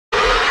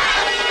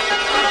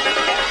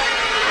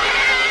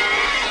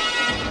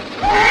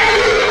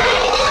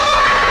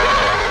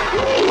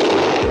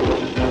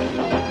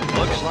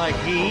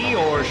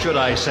should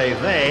I say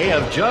they,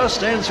 have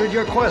just answered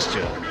your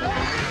question.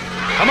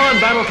 Come on,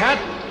 Battle Cat.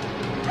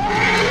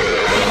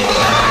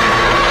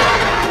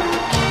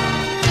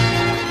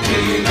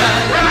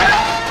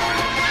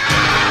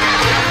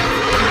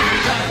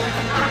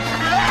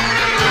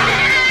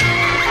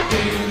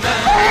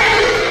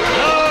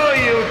 No,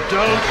 you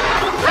don't.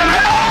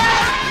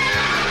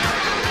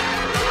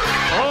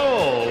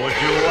 Oh, would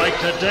you like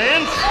to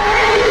dance?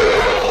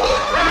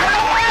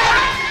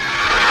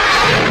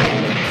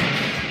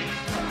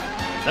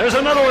 There's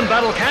another one,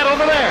 Battle Cat,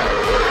 over there.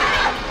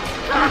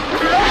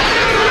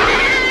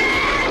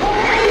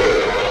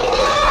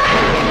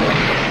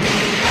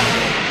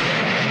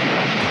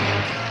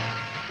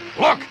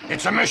 Look,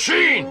 it's a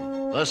machine!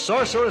 The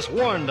sorceress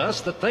warned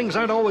us that things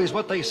aren't always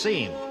what they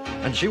seem,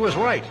 and she was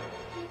right.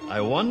 I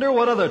wonder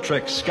what other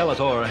tricks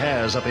Skeletor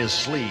has up his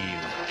sleeve.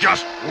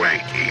 Just wait,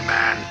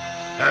 HeMan.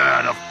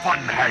 The fun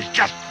has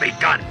just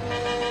begun.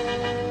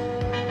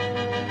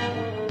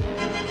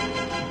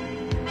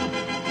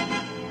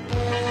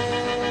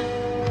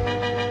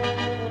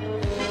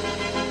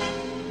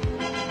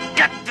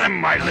 Get them,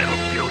 my little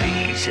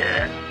beauties.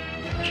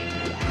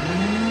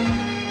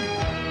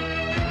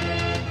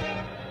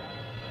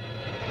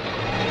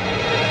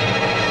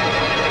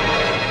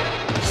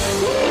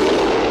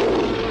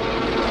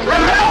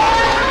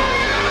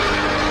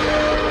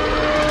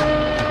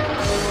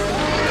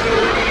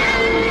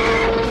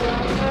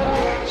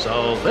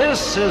 So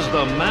this is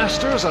the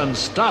Master's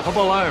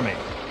unstoppable army.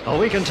 Oh,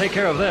 we can take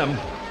care of them.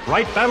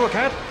 Right, Battle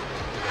Cat?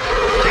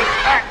 Take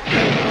that!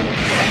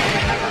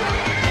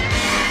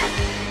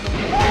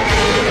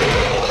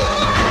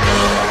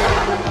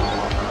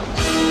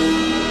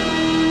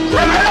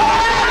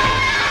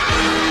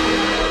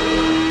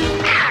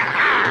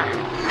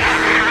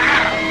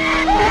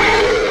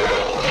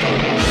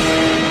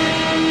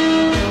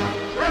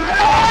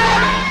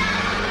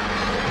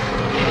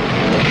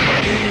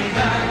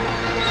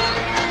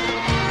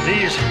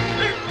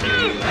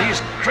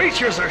 These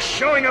creatures are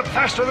showing up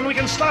faster than we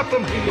can stop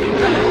them.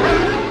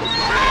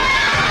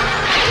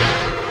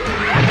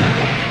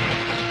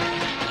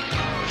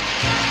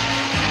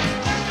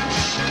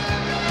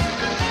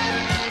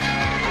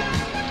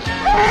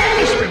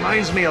 This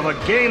reminds me of a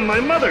game my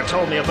mother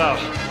told me about.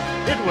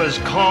 It was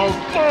called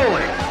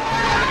bowling.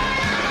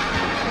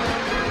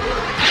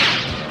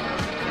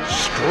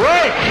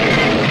 Strike!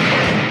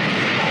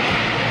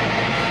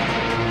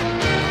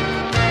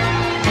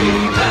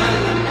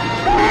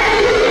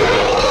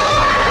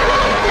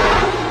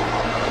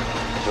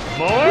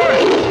 More?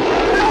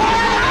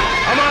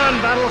 Come on,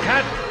 Battle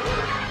Cat.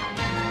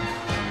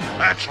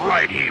 That's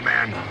right,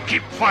 HeMan.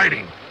 Keep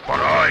fighting.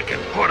 But I can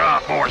put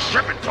out more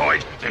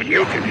serpentoids than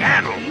you can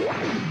handle.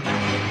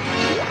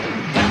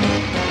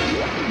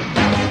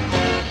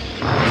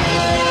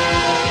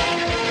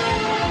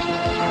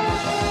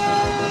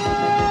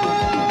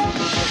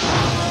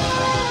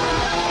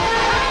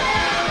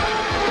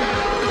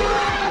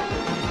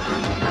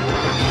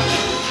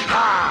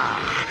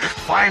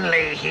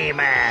 Finally,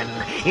 HeMan,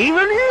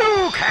 even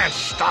you can't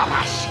stop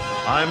us.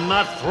 I'm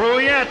not through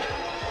yet.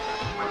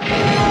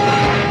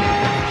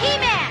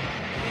 HeMan!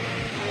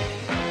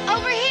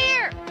 Over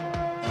here!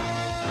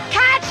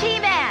 Catch,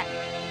 HeMan!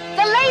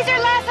 The laser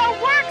lasso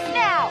works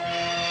now!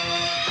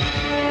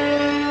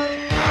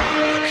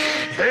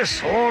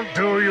 This won't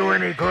do you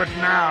any good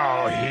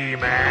now,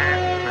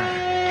 HeMan.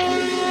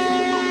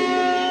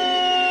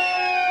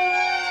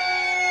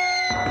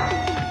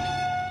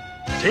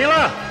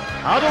 Teela,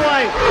 how do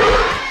I...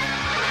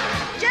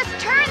 Just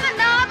turn the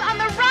knob on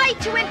the right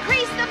to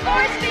increase the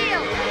force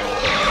field!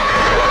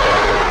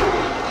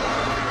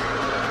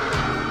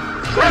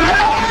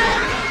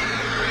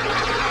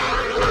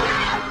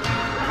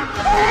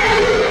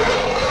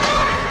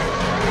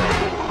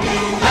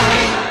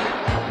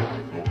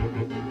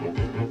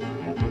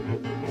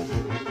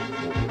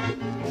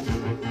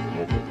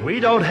 We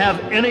don't have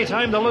any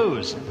time to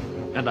lose.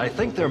 And I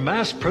think they're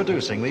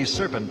mass-producing these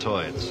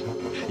serpentoids.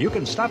 You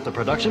can stop the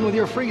production with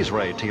your freeze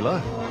ray,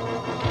 Teela.